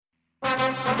Greetings,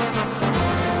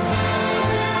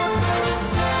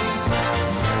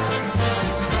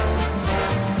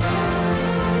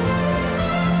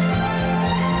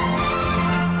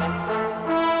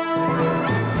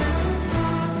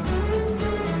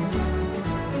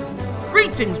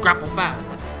 Grapple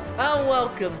fans, and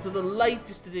welcome to the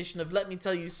latest edition of Let Me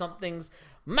Tell You Something's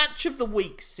Match of the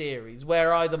Week series,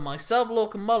 where either myself,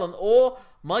 Lorcan Mullen, or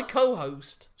my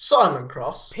co-host, Simon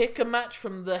Cross, pick a match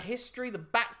from the history, the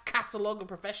back catalogue of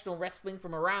professional wrestling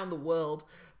from around the world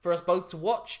for us both to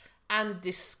watch and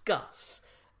discuss.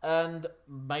 And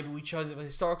maybe we chose it for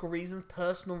historical reasons,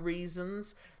 personal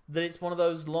reasons, that it's one of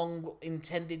those long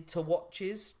intended to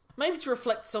watches. Maybe to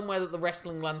reflect somewhere that the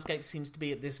wrestling landscape seems to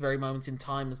be at this very moment in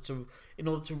time in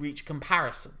order to reach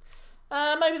comparison.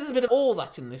 Maybe there's a bit of all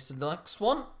that in this next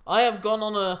one. I have gone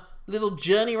on a little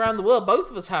journey around the world.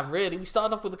 Both of us have, really. We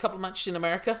started off with a couple of matches in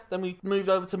America, then we moved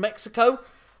over to Mexico,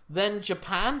 then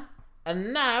Japan,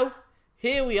 and now,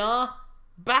 here we are,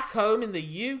 back home in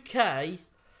the UK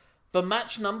for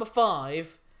match number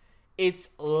 5. It's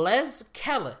Les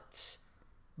Kellett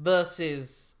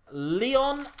versus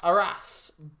Leon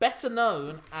Arras, better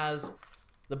known as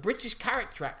the British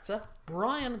character actor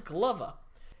Brian Glover.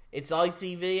 It's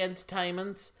ITV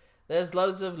entertainment. There's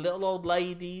loads of little old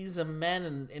ladies and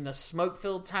men in a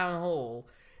smoke-filled town hall.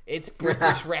 It's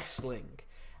British wrestling.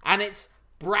 And it's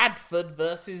Bradford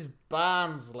versus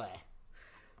Barnsley.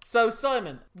 So,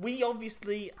 Simon, we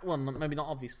obviously, well, maybe not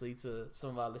obviously to some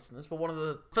of our listeners, but one of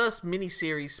the first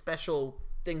mini-series special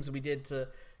things that we did to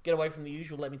get away from the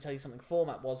usual Let Me Tell You Something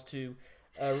format was to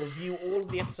review all of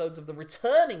the episodes of the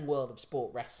returning World of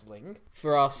Sport Wrestling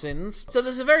for our sins. So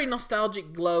there's a very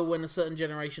nostalgic glow when a certain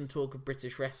generation talk of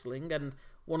British wrestling, and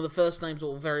one of the first names that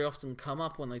will very often come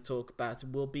up when they talk about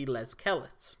it will be Les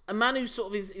Kellett. A man who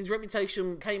sort of his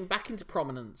reputation came back into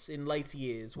prominence in later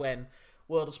years when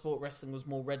World of Sport Wrestling was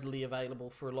more readily available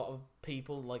for a lot of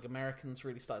people, like Americans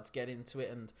really started to get into it,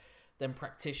 and then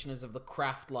practitioners of the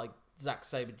craft like Zack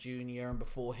Sabre Jr. and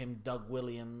before him Doug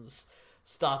Williams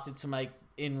started to make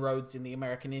inroads in the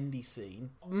American indie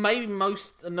scene. Maybe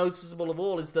most noticeable of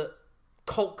all is that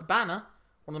Colt Cabana,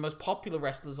 one of the most popular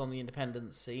wrestlers on the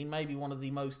independent scene, maybe one of the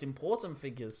most important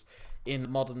figures in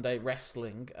modern day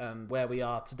wrestling and where we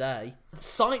are today,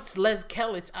 cites Les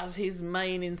Kellett as his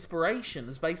main inspiration,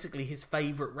 as basically his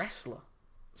favourite wrestler.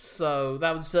 So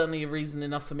that was certainly a reason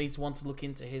enough for me to want to look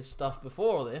into his stuff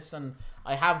before this, and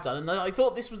I have done. And I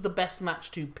thought this was the best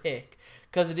match to pick,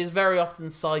 because it is very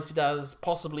often cited as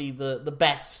possibly the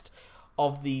best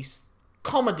of the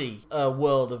comedy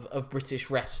world of British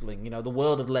wrestling. You know, the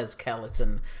world of Les Kellett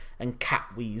and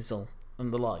Catweasel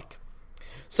and the like.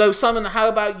 So, Simon, how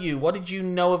about you? What did you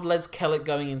know of Les Kellett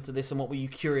going into this, and what were you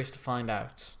curious to find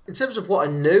out? In terms of what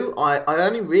I knew, I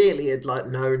only really had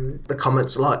known the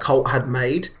comments like Colt had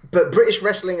made. But British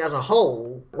wrestling as a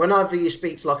whole, whenever you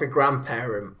speak to a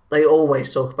grandparent, they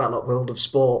always talk about World of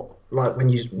Sport, when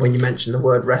you mention the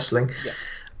word wrestling. Yeah.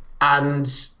 And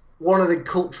one of the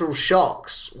cultural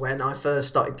shocks when I first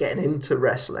started getting into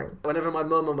wrestling, whenever my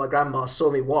mum and my grandma saw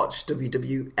me watch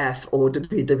WWF or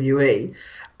WWE,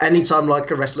 anytime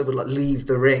a wrestler would leave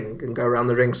the ring and go around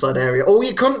the ringside area, oh,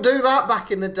 you couldn't do that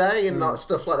back in the day, and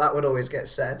stuff like that would always get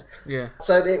said. Yeah.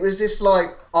 So it was this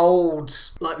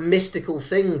old mystical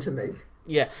thing to me.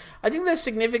 Yeah. I think there's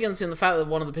significance in the fact that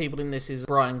one of the people in this is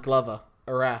Brian Glover,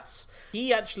 Arras.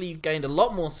 He actually gained a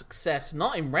lot more success,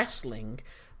 not in wrestling,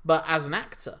 but as an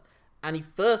actor. And he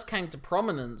first came to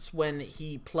prominence when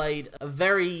he played a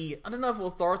very, I don't know if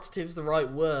authoritative is the right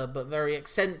word, but very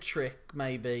eccentric,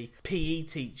 maybe, PE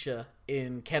teacher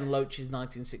in Ken Loach's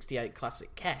 1968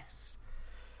 classic Kes,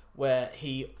 where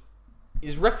he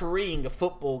is refereeing a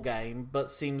football game,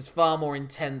 but seems far more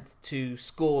intent to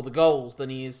score the goals than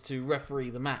he is to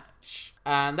referee the match.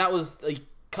 And that was a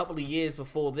couple of years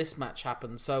before this match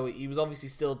happened, so he was obviously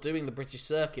still doing the British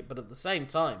circuit, but at the same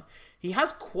time, he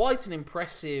has quite an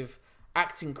impressive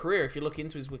acting career if you look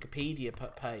into his Wikipedia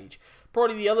page.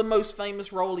 Probably the other most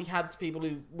famous role he had to people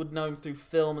who would know him through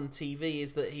film and TV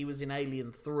is that he was in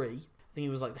Alien 3. I think he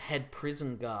was the head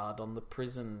prison guard on the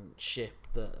prison ship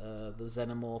that the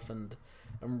Xenomorph and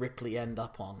Ripley end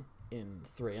up on in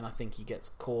 3, and I think he gets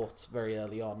caught very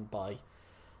early on by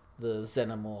the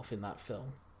Xenomorph in that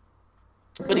film.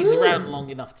 But he's around long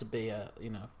enough to be,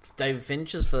 David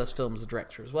Fincher's first film as a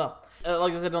director as well.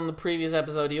 Like I said on the previous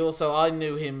episode, I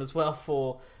knew him as well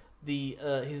for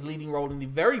his leading role in the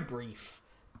very brief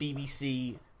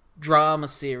BBC drama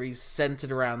series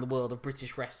centred around the world of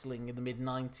British wrestling in the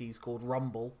mid-90s called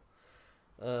Rumble,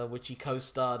 which he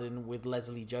co-starred in with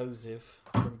Leslie Joseph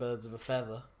from Birds of a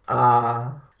Feather.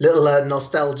 Little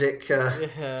nostalgic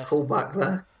callback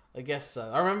there. I guess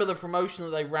so. I remember the promotion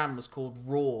that they ran was called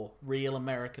Raw, Real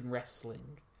American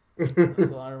Wrestling. That's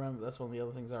what I remember. That's one of the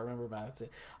other things I remember about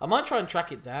it. I might try and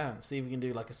track it down, see if we can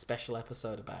do like a special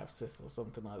episode about it or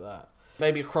something like that.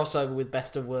 Maybe a crossover with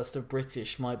Best of Worst of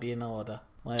British might be in order.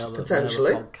 My other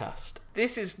podcast.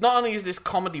 This is, not only is this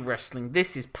comedy wrestling,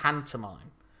 this is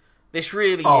pantomime. This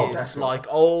really is definitely. Like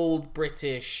old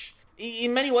British.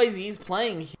 In many ways, he is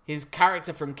playing his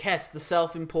character from Kest, the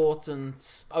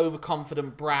self-important,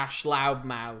 overconfident, brash,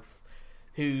 loudmouth,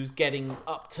 who's getting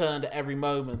upturned at every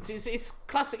moment. It's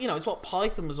classic, it's what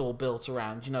Python was all built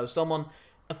around. Someone,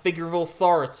 a figure of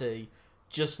authority,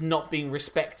 just not being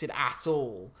respected at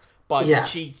all by the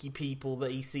cheeky people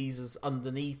that he sees as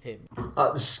underneath him.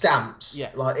 The scamps.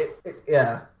 Yeah.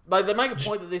 Like, they make a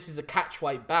point that this is a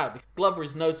catchweight bout. Glover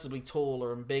is noticeably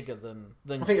taller and bigger than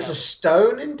I think it's a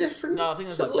stone in difference. No, I think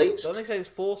it's at least. Don't they say it's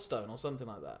 4 stone or something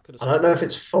like that? I don't know if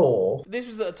it's 4. This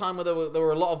was at a time where there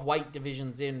were a lot of weight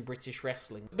divisions in British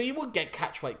wrestling, but you would get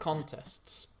catchweight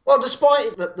contests. Well,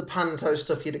 despite the panto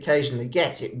stuff you'd occasionally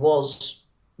get, it was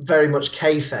very much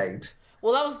kayfabe.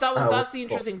 Well, that's the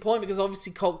interesting point, because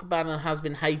obviously Colt Cabana has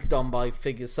been hated on by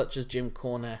figures such as Jim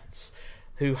Cornette,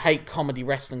 who hate comedy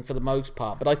wrestling for the most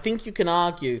part. But I think you can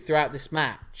argue throughout this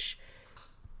match,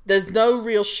 there's no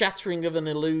real shattering of an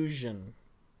illusion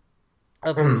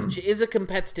of which it is a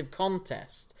competitive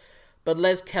contest, but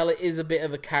Les Keller is a bit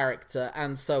of a character,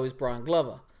 and so is Brian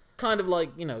Glover. Kind of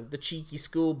like, the cheeky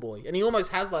schoolboy. And he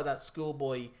almost has like that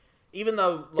schoolboy, even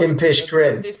though impish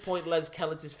grin. At this point Les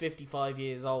Keller is 55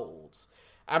 years old.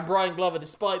 And Brian Glover,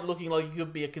 despite looking like he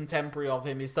could be a contemporary of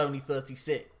him, is only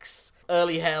 36.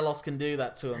 Early hair loss can do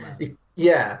that to a man.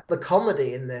 Yeah, the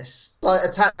comedy in this, like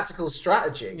a tactical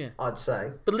strategy, I'd say.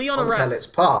 But Leon on Arras, Kellett's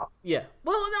part. Yeah.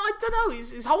 Well, I don't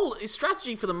know. His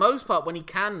strategy for the most part, when he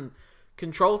can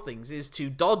control things, is to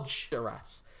dodge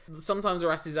Arras. Sometimes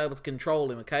Arras is able to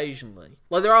control him occasionally.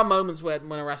 Like, there are moments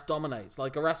when Arras dominates.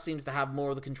 Like, Arras seems to have more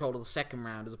of the control of the second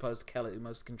round as opposed to Kellett, who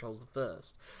most controls the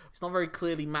first. It's not very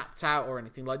clearly mapped out or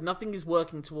anything. Like, nothing is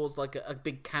working towards, like, a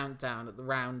big countdown at the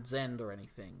round's end or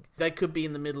anything. They could be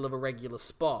in the middle of a regular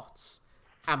spot,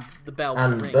 and the bell will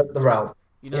ring. And the rel.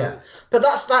 Yeah. But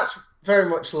that's very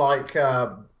much like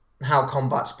how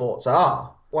combat sports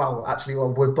are. Well, actually,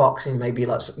 with boxing, maybe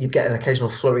like you'd get an occasional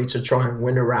flurry to try and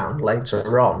win a round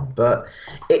later on, but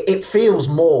it feels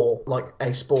more like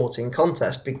a sporting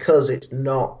contest because it's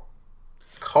not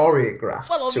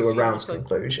choreographed to a round's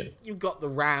conclusion. You've got the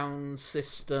round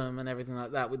system and everything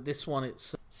like that. With this one,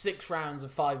 it's 6 rounds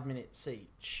of 5 minutes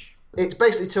each. It's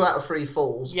basically 2 out of 3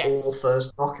 falls or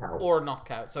first knockout. Or a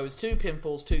knockout. So it's 2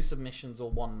 pinfalls, 2 submissions, or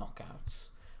 1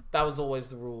 knockouts. That was always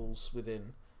the rules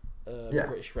within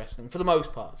British wrestling, for the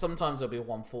most part. Sometimes there'll be a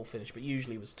 1 fall finish, but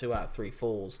usually it was 2 out of 3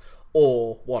 falls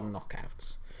or 1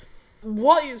 knockouts.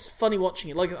 What is funny watching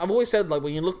it, like I've always said, like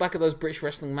when you look back at those British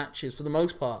wrestling matches, for the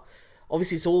most part,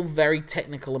 obviously it's all very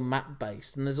technical and map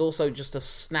based, and there's also just a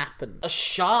snap and a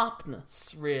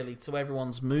sharpness really to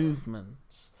everyone's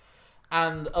movements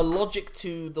and a logic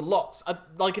to the locks.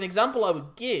 Like an example I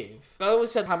would give, I always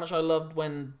said how much I loved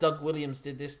when Doug Williams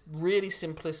did this really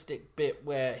simplistic bit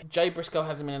where Jay Briscoe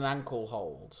has him in an ankle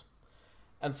hold.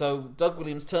 And so Doug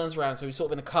Williams turns around, so he's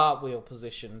sort of in a cartwheel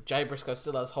position. Jay Briscoe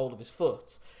still has hold of his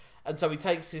foot. And so he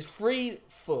takes his free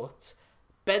foot,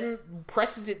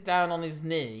 presses it down on his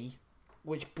knee,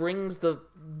 which brings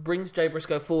Jay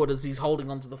Briscoe forward as he's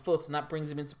holding onto the foot, and that brings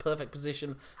him into perfect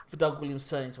position for Doug Williams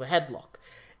to turn into a headlock.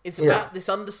 It's about this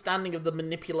understanding of the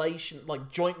manipulation,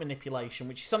 like joint manipulation,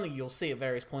 which is something you'll see at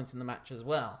various points in the match as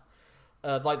well.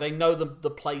 Like they know the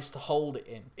place to hold it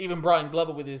in. Even Brian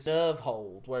Glover with his nerve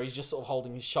hold, where he's just sort of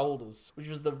holding his shoulders, which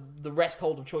was the rest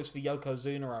hold of choice for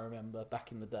Yokozuna, I remember,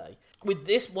 back in the day. With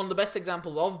this, one of the best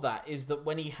examples of that is that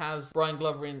when he has Brian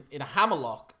Glover in a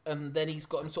hammerlock, and then he's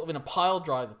got him sort of in a pile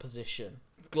driver position,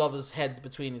 Glover's head's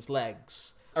between his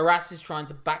legs. Arras is trying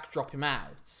to backdrop him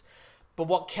out. But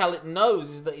what Kellett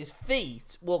knows is that his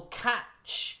feet will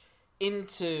catch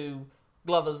into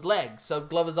Glover's legs, so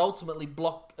Glover's ultimately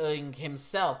blocking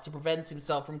himself to prevent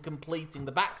himself from completing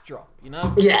the backdrop.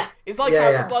 Yeah. It's like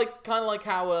it's like kind of like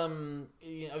how have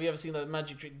you ever seen that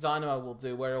Magic Trick Dynamo will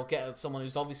do, where he'll get someone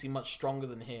who's obviously much stronger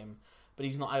than him, but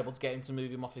he's not able to get him to move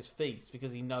him off his feet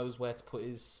because he knows where to put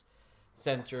his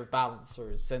center of balance or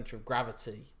his center of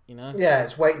gravity. Yeah,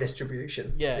 it's weight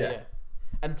distribution. Yeah.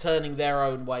 And turning their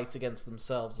own weight against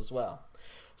themselves as well.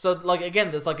 So, like,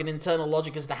 again, there's, like, an internal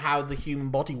logic as to how the human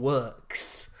body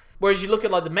works. Whereas you look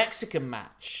at, like, the Mexican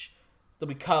match that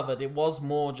we covered, it was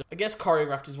more just, I guess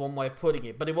choreographed is one way of putting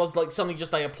it, but it was, like, something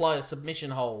just they apply a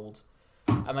submission hold,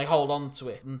 and they hold on to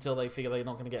it until they figure they're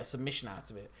not going to get a submission out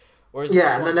of it. Or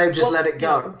yeah, and then they just let it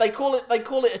go. They call it.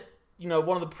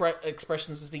 One of the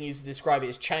expressions that's being used to describe it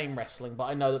is chain wrestling. But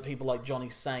I know that people like Johnny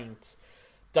Saint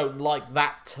don't like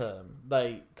that term.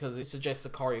 Because it suggests a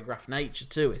choreographed nature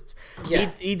to it.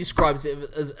 Yeah. He describes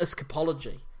it as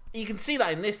escapology. You can see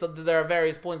that in this, that there are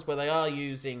various points where they are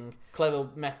using clever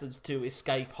methods to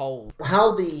escape hold.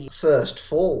 How the first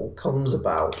fall comes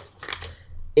about,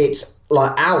 it's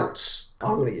like outs.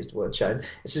 I'm going to use the word chain.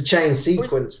 It's a chain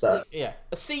sequence a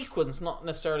sequence, not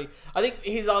necessarily. I think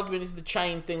his argument is the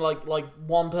chain thing, like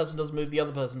one person doesn't move, the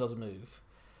other person doesn't move.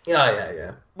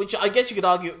 Yeah. Which I guess you could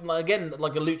argue, again,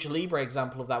 like a Lucha Libre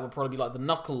example of that would probably be like the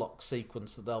knuckle lock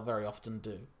sequence that they'll very often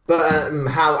do. But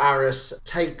how Aris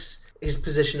takes his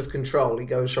position of control, he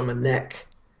goes from a neck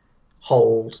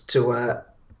hold to a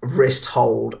wrist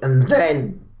hold, and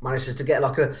then manages to get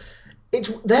like a...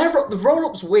 The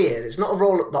roll-up's weird. It's not a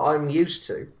roll-up that I'm used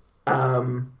to.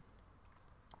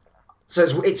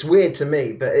 So it's weird to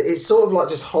me, but it's sort of like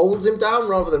just holds him down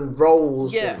rather than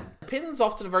rolls him. Pins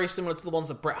often are very similar to the ones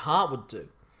that Bret Hart would do,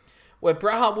 where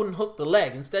Bret Hart wouldn't hook the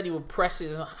leg. Instead, he would press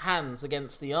his hands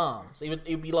against the arms.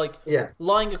 He'd be like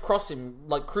lying across him,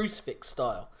 like crucifix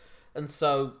style. And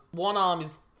so one arm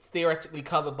is theoretically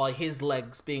covered by his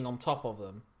legs being on top of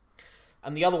them,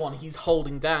 and the other one he's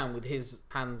holding down with his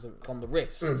hands on the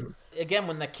wrist. Again,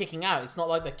 when they're kicking out, it's not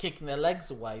like they're kicking their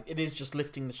legs away. It is just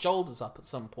lifting the shoulders up at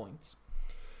some point.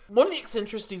 One of the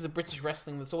eccentricities of British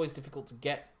wrestling that's always difficult to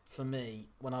get for me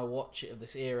when I watch it of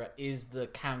this era is the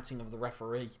counting of the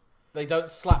referee. They don't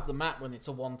slap the mat when it's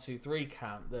a 1, 2, 3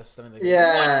 count. They're standing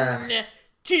there. 1,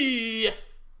 2,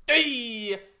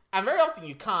 3. And very often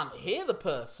you can't hear the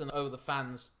person over the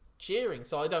fans cheering,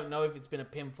 so I don't know if it's been a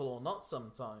pinfall or not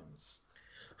sometimes.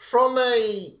 From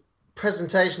a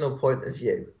presentational point of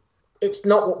view, it's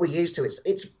not what we're used to.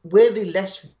 It's weirdly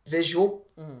less visual.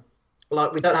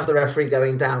 Like, we don't have the referee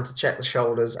going down to check the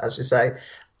shoulders, as you say.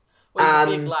 Well,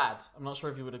 he's a big lad. I'm not sure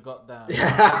if he would have got down.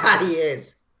 He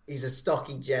is. He's a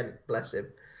stocky gent, bless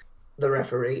him. The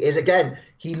referee is, again,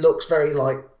 he looks very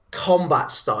like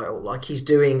combat style, like he's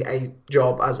doing a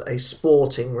job as a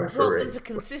sporting referee. Well, there's a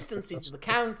consistency to the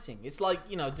counting. It's like,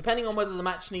 depending on whether the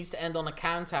match needs to end on a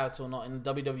count out or not in a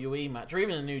WWE match, or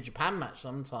even a New Japan match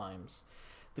sometimes,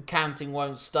 the counting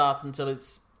won't start until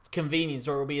it's convenient,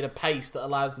 or it'll be at a pace that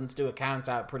allows them to do a count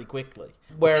out pretty quickly.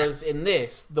 Whereas in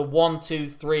this, the 1, 2,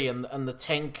 3 and the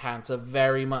 10 count are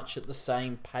very much at the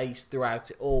same pace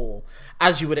throughout it all,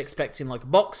 as you would expect in like a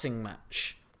boxing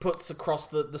match. Puts across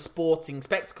the sporting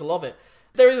spectacle of it.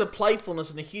 There is a playfulness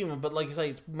and a humour, but like you say,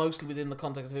 it's mostly within the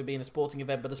context of it being a sporting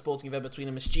event, but a sporting event between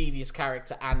a mischievous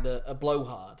character and a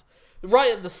blowhard.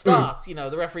 Right at the start,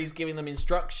 the referee's giving them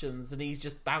instructions and he's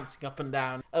just bouncing up and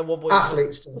down. At one point,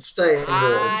 athlete stuff, staying warm.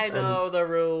 I know the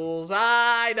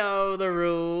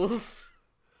rules.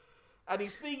 And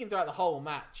he's speaking throughout the whole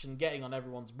match and getting on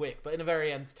everyone's wick, but in a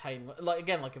very entertaining way.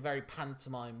 Like a very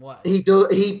pantomime way. He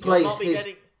plays his...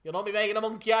 You'll not be making a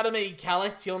monkey out of me,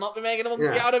 Callet. You'll not be making a monkey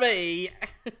out of me.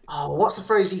 Oh, what's the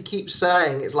phrase he keeps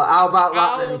saying? It's like, how about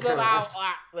that then? How's about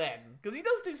that then? Because he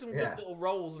does do some good little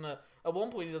rolls, and at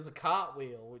one point he does a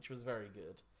cartwheel, which was very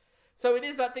good. So it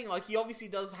is that thing, like, he obviously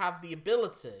does have the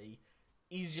ability.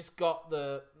 He's just got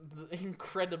the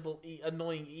incredible,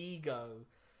 annoying ego.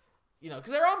 Because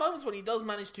there are moments when he does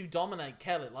manage to dominate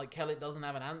Kellett, like Kellett doesn't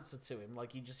have an answer to him.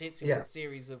 Like, he just hits him with a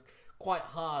series of quite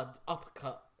hard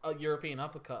European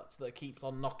uppercuts that keeps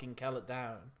on knocking Kellett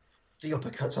down. The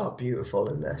uppercuts are beautiful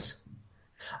in this.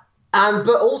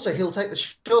 But also he'll take the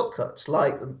shortcuts,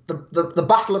 like the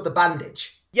Battle of the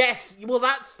Bandage. Yes, well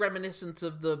that's reminiscent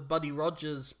of the Buddy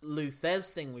Rogers Lou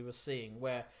Thez thing we were seeing,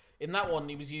 where in that one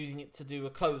he was using it to do a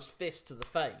closed fist to the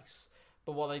face.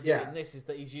 But what they do in this is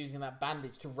that he's using that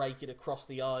bandage to rake it across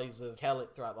the eyes of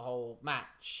Kellett throughout the whole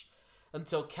match,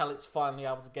 until Kellett's finally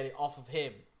able to get it off of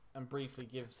him and briefly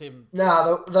gives him...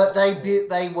 No,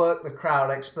 they work the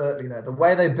crowd expertly there. The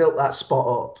way they built that spot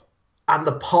up and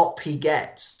the pop he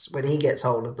gets when he gets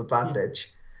hold of the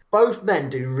bandage. Both men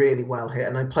do really well here,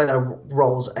 and they play their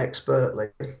roles expertly.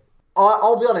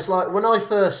 I'll be honest, like, when I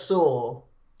first saw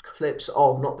clips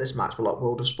of, not this match, but like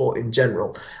World of Sport in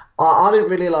general, I didn't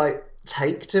really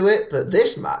take to it, but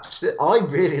this match, I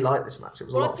really liked this match. It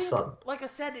was a lot of fun. Like I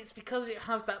said, it's because it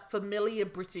has that familiar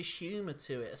British humour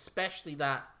to it, especially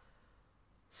that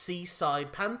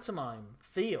seaside pantomime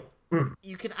feel.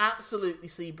 You can absolutely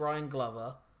see Brian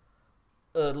Glover,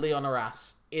 Leon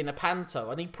Arras in a panto,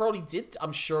 and he probably did.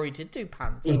 I'm sure he did do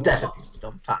panto. He definitely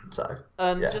done panto,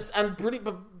 and brilliant,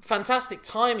 but fantastic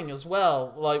timing as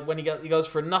well. Like when he goes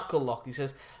for a knuckle lock, he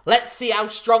says, "Let's see how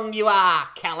strong you are,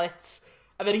 Kellett."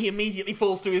 And then he immediately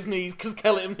falls to his knees because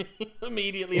Kelly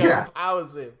immediately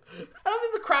overpowers him. And I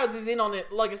think the crowd is in on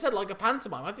it, like I said, like a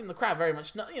pantomime. I think the crowd very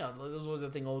much know, there's always a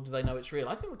thing, do they know it's real?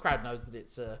 I think the crowd knows that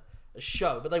it's a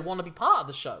show, but they want to be part of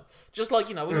the show. Just like,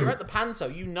 when you're at the panto,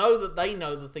 you know that they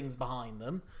know the things behind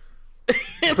them.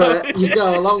 But you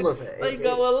go along with it. They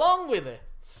go along with it.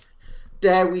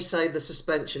 Dare we say the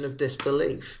suspension of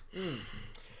disbelief.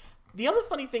 The other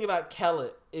funny thing about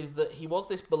Kellett is that he was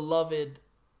this beloved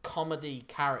comedy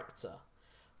character.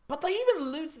 But they even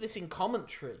allude to this in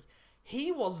commentary.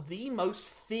 He was the most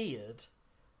feared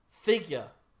figure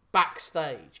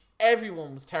backstage.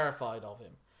 Everyone was terrified of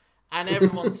him. And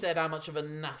everyone said how much of a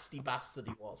nasty bastard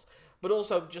he was. But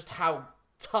also just how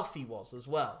tough he was as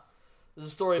well. There's a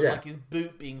story of like his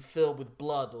boot being filled with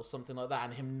blood or something like that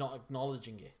and him not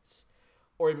acknowledging it.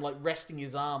 Or him like resting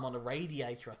his arm on a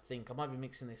radiator, I think. I might be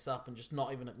mixing this up and just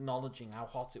not even acknowledging how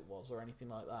hot it was or anything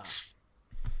like that.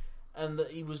 And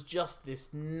that he was just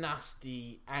this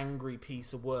nasty, angry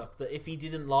piece of work that if he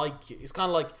didn't like you... It's kind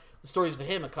of like the stories for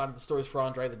him are kind of the stories for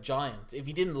Andre the Giant. If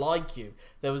he didn't like you,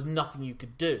 there was nothing you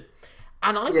could do.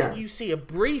 And I think you see a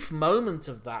brief moment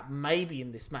of that maybe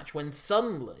in this match when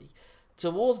suddenly,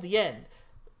 towards the end,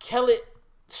 Kellett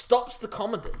stops the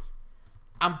comedy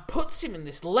and puts him in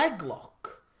this leg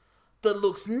lock that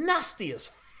looks nasty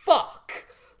as fuck.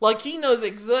 Like, he knows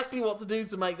exactly what to do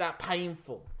to make that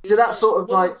painful. So that sort of,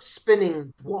 like,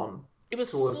 spinning one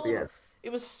towards the end.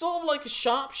 It was sort of like a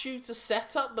sharpshooter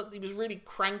setup, but he was really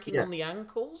cranking on the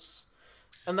ankles.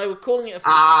 And they were calling it a...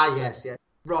 yes.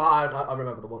 Right, I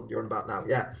remember the one you're on about now,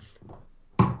 yeah.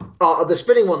 The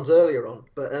spinning one's earlier on,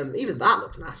 but even that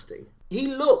looks nasty.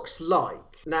 He looks like...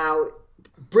 Now,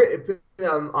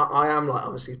 I am, like,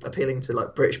 obviously appealing to,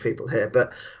 like, British people here,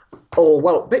 but...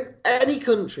 any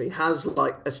country has,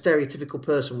 like, a stereotypical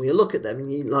person where you look at them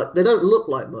and you, like, they don't look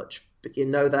like much, but you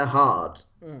know they're hard.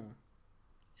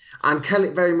 And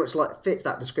Kellett very much, like, fits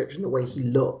that description the way he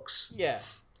looks. Yeah.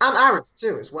 And Aris,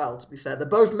 too, as well, to be fair. They're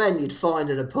both men you'd find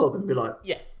in a pub and be like,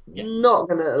 not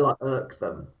going to, like, irk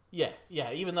them. Yeah,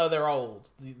 even though they're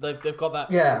old. They've got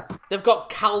that... Yeah. They've got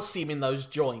calcium in those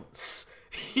joints.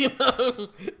 You know?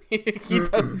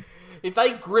 If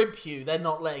they grip you, they're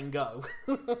not letting go.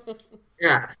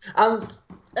 Yeah, and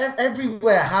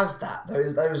everywhere has that.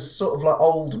 Those sort of like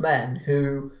old men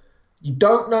who you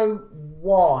don't know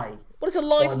why. Well, it's a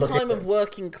lifetime of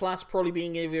working class, probably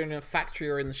being either in a factory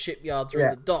or in the shipyards or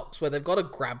in the docks, where they've got to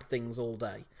grab things all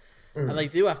day, and they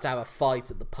do have to have a fight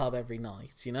at the pub every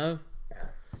night. You know. Yeah.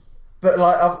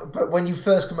 But when you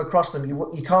first come across them,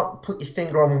 you can't put your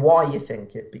finger on why you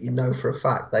think it, but you know for a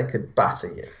fact they could batter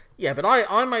you. Yeah, but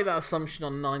I made that assumption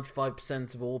on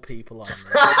 95% of all people I know.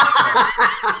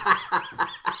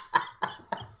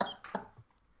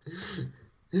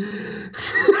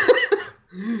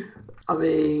 I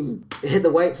mean, hit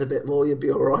the weights a bit more, you'd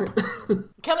be alright.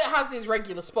 Kellett has his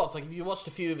regular spots. Like, if you watched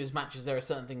a few of his matches, there are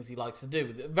certain things he likes to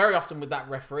do. Very often with that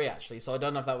referee, actually. So I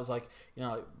don't know if that was like,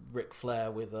 like Ric Flair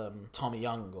with Tommy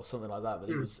Young or something like that. But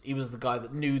he was the guy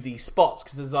that knew these spots.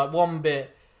 Because there's like one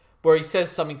bit where he says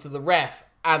something to the ref,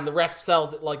 and the ref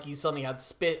sells it like he suddenly had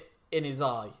spit in his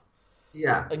eye.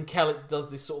 Yeah. And Kellett does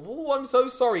this sort of, oh, I'm so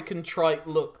sorry, contrite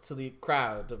look to the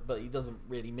crowd, but he doesn't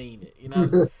really mean it, you know?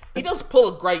 He does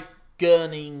pull a great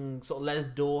gurning, sort of Les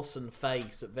Dawson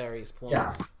face at various points.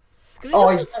 Yeah. Because he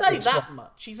doesn't say that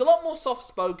much. He's a lot more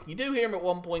soft-spoken. You do hear him at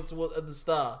one point at the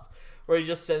start, where he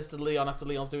just says to Leon, after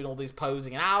Leon's doing all these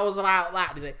posing, and hours about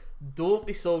that, he's like, don't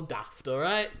be so daft,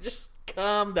 alright? Just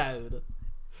calm down.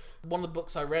 One of the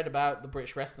books I read about the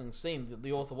British wrestling scene,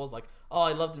 the author was like, oh,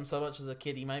 I loved him so much as a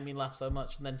kid, he made me laugh so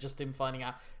much, and then just him finding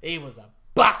out he was a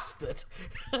bastard.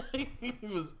 He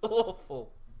was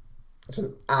awful. It's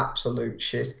an absolute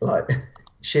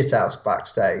shithouse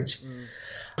backstage.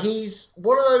 He's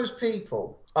one of those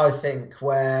people, I think,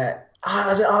 where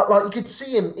like you could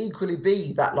see him equally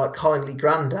be that like kindly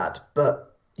granddad,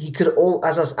 but he could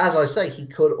as I say, he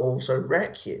could also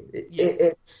wreck you.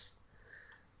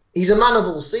 He's a man of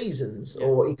all seasons,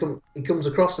 or he comes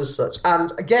across as such.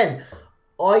 And again,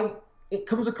 it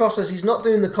comes across as he's not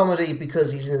doing the comedy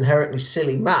because he's an inherently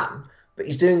silly man, but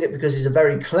he's doing it because he's a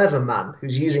very clever man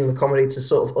who's using the comedy to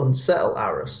sort of unsettle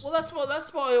Aris. Well,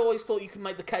 that's why I always thought you could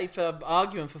make the kayfabe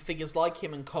argument for figures like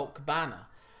him and Colt Cabana,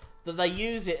 that they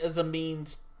use it as a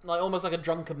means, like almost like a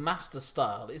drunken master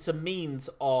style. It's a means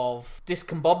of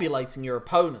discombobulating your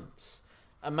opponents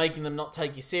and making them not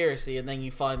take you seriously, and then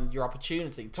you find your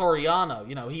opportunity. Toriano,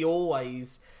 he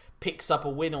always picks up a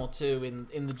win or two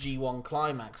in the G1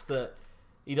 climax that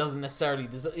he doesn't necessarily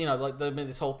deserve. Like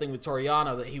this whole thing with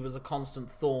Toriano, that he was a constant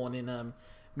thorn in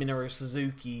Minoru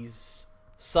Suzuki's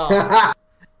side.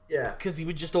 Yeah. Because he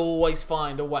would just always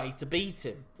find a way to beat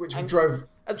him. Which drove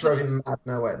him mad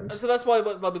no end. And so that's why,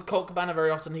 like with Colt Cabana, very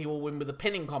often he will win with a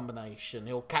pinning combination.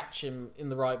 He'll catch him in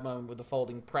the right moment with a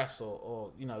folding press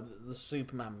or the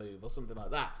Superman move or something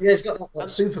like that. Yeah, he's got that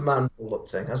Superman pull-up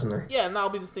thing, hasn't he? Yeah, and that'll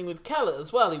be the thing with Kellett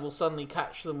as well. He will suddenly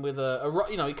catch them with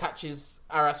he catches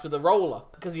Arras with a roller.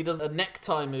 Because he does a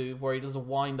necktie move where he does a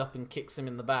wind-up and kicks him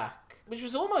in the back. Which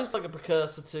was almost like a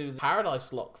precursor to the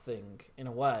Paradise Lock thing, in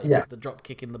a way. Yeah. The drop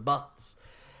kick in the butts.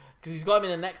 Because he's got him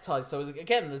in a necktie, so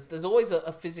again, there's always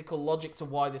a physical logic to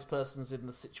why this person's in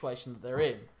the situation that they're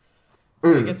in.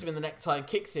 So he gets him in the necktie and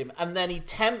kicks him, and then he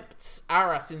tempts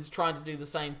Arras into trying to do the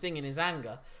same thing in his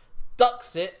anger.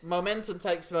 Ducks it, momentum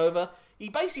takes him over. He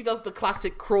basically does the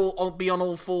classic crawl, be on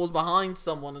all fours behind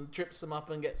someone and trips them up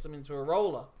and gets them into a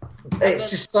roller. It's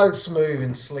just so smooth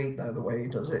and sleek, though, the way he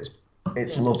does it.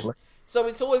 It's lovely. So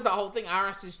it's always that whole thing.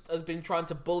 Arras has been trying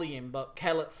to bully him, but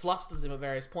Kellett flusters him at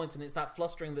various points, and it's that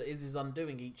flustering that is his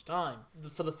undoing each time.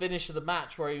 For the finish of the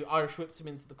match, where he Irish whips him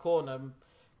into the corner,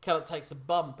 Kellett takes a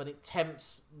bump, and it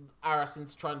tempts Arras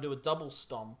into trying to do a double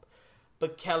stomp.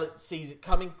 But Kellett sees it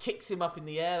coming, kicks him up in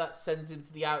the air, that sends him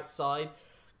to the outside.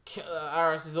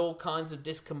 Arras is all kinds of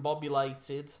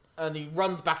discombobulated, and he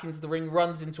runs back into the ring,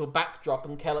 runs into a backdrop,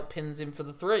 and Kellett pins him for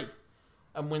the 3,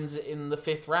 and wins it in the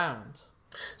 5th round.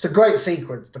 It's a great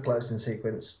sequence, the closing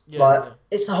sequence. Yeah.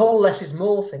 It's the whole less is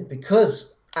more thing,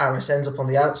 because Arras ends up on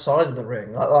the outside of the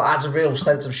ring. Adds a real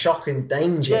sense of shock and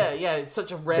danger. Yeah, it's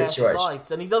such a rare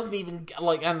sight, and he doesn't even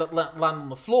end up land on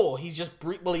the floor. He's just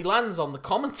he lands on the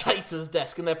commentator's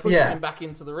desk, and they're pushing him back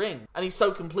into the ring, and he's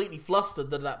so completely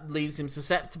flustered that leaves him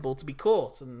susceptible to be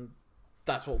caught, and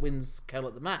that's what wins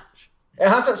Kellett the match. It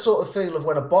has that sort of feel of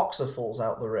when a boxer falls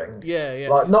out the ring. Yeah.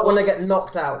 Not when they get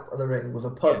knocked out of the ring with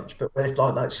a punch, but when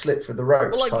they slip through the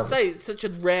ropes. Well, like you say, it's such a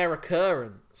rare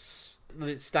occurrence that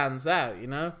it stands out,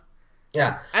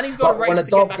 Yeah. And he's got a race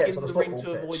to get back into the ring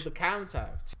to pitch. avoid the count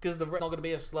out, because the ring's not going to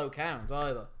be a slow count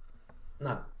either.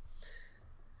 No.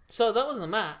 So that was the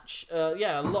match. A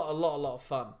lot of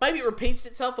fun. Maybe it repeats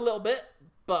itself a little bit,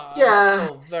 but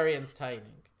still very entertaining.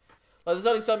 Like, there's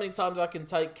only so many times I can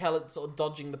take Kellett sort of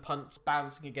dodging the punch,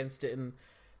 bouncing against it, and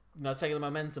taking the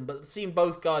momentum. But seeing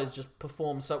both guys just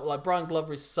perform so well, like Brian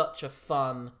Glover is such a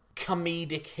fun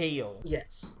comedic heel.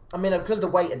 Yes, I mean because of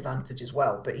the weight advantage as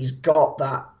well. But he's got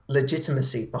that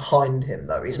legitimacy behind him,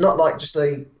 though. He's not like just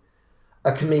a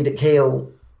comedic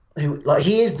heel who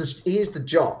he is the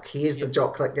jock. He is the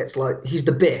jock that gets he's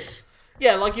the Biff.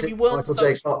 Yeah, like if he weren't so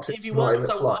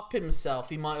up himself,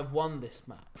 he might have won this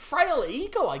match. Frail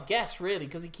ego, I guess, really,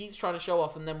 because he keeps trying to show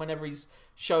off, and then whenever he's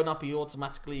shown up,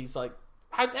 he's like,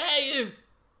 "How dare you!"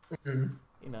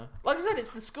 Mm-hmm. Like I said,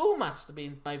 it's the schoolmaster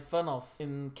being made fun of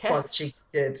in Kets. By the cheeky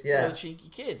kid, yeah. The cheeky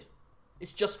kid.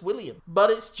 It's just William.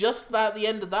 But it's just about the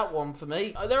end of that one for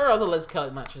me. There are other Les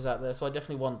Kellett matches out there, so I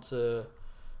definitely want to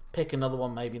pick another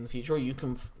one maybe in the future, or you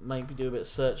can maybe do a bit of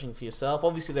searching for yourself.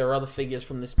 Obviously, there are other figures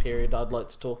from this period I'd like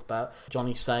to talk about.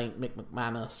 Johnny Saint, Mick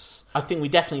McManus. I think we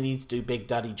definitely need to do Big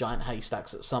Daddy Giant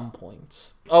Haystacks at some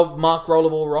point. Oh, Mark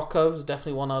Rollerball Rocco is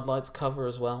definitely one I'd like to cover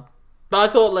as well. But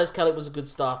I thought Les Kellett was a good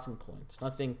starting point.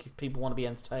 And I think if people want to be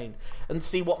entertained and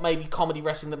see what maybe comedy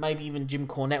wrestling that maybe even Jim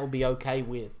Cornette would be okay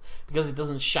with, because it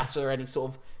doesn't shatter any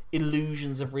sort of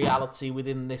illusions of reality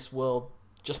within this world.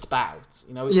 Just about,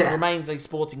 it remains a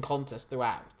sporting contest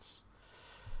throughout.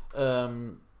 But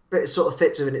it sort of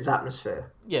fits within its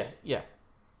atmosphere. Yeah.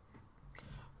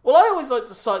 Well, I always like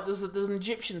to cite there's an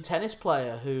Egyptian tennis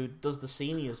player who does the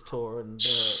seniors tour, and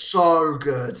so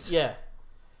good. Yeah,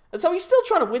 and so he's still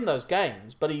trying to win those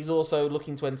games, but he's also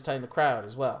looking to entertain the crowd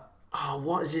as well. Oh,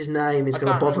 what is his name? He's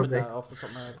going to bother me. Off the top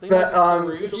of my head. But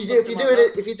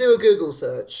if you do a Google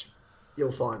search,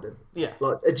 you'll find him. Yeah,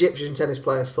 like Egyptian tennis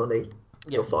player funny.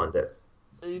 You'll find it.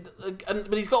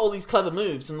 But he's got all these clever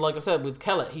moves, and like I said, with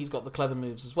Kellett, he's got the clever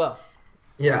moves as well.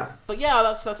 Yeah. But yeah,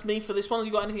 that's me for this one. Have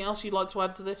you got anything else you'd like to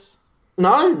add to this?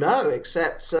 No,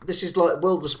 except this is like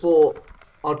World of Sport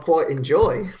I'd quite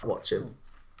enjoy watching.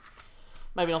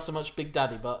 Maybe not so much Big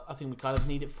Daddy, but I think we kind of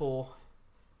need it for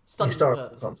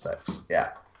historical context. Yeah.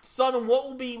 Simon, what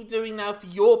we'll be doing now for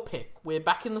your pick? We're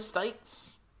back in the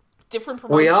States. Different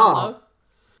promotion. We are.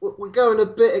 Though. We're going a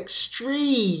bit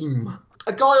extreme.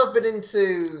 A guy I've been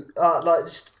into,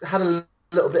 just had a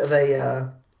little bit of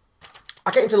a...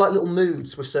 I get into little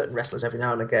moods with certain wrestlers every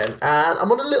now and again, and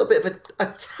I'm on a little bit of a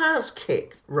Taz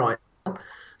kick right now.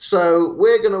 So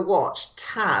we're going to watch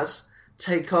Taz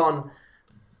take on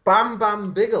Bam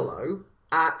Bam Bigelow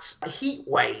at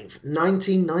Heatwave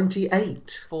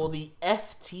 1998. For the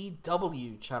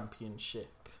FTW Championship.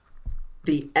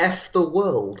 The F the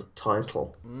World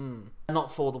title.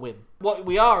 Not for the win. What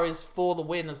we are is for the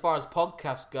win as far as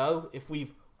podcasts go. If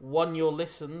we've won your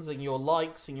listens and your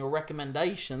likes and your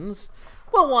recommendations,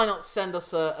 well, why not send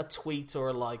us a tweet or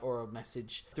a like or a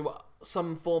message through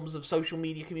some forms of social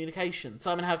media communication?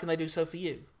 Simon, how can they do so for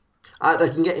you? They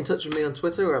can get in touch with me on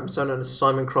Twitter, where I'm so known as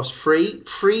Simon Cross Free.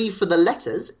 Free for the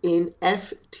letters in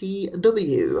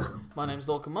FTW. My name's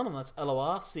Lorcan Munham, that's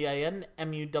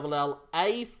LorcanMulla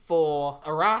for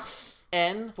Arras,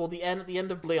 N for the N at the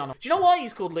end of Leon. Do you know why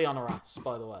he's called Leon Arras,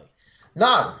 by the way?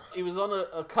 No. He was on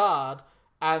a card,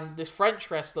 and this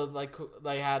French wrestler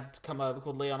they had to come over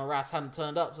called Leon Arras hadn't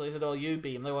turned up, so they said, oh, you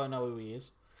be him, they won't know who he is.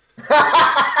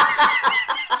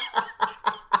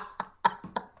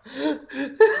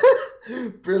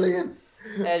 Brilliant.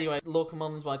 Anyway, Lorcan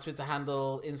Munham is my Twitter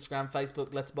handle, Instagram,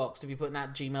 Facebook, Letterboxd. If you put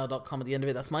at gmail.com at the end of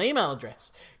it, that's my email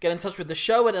address. Get in touch with the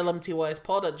show at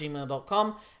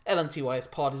lmtyspod@gmail.com.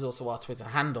 lmtyspod is also our Twitter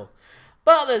handle.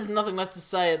 But there's nothing left to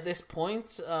say at this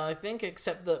point, I think,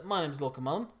 except that my name's Lorcan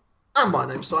Munham. And my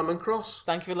name's Simon Cross.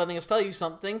 Thank you for letting us tell you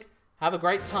something. Have a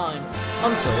great time.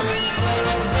 Until the next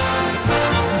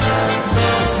time.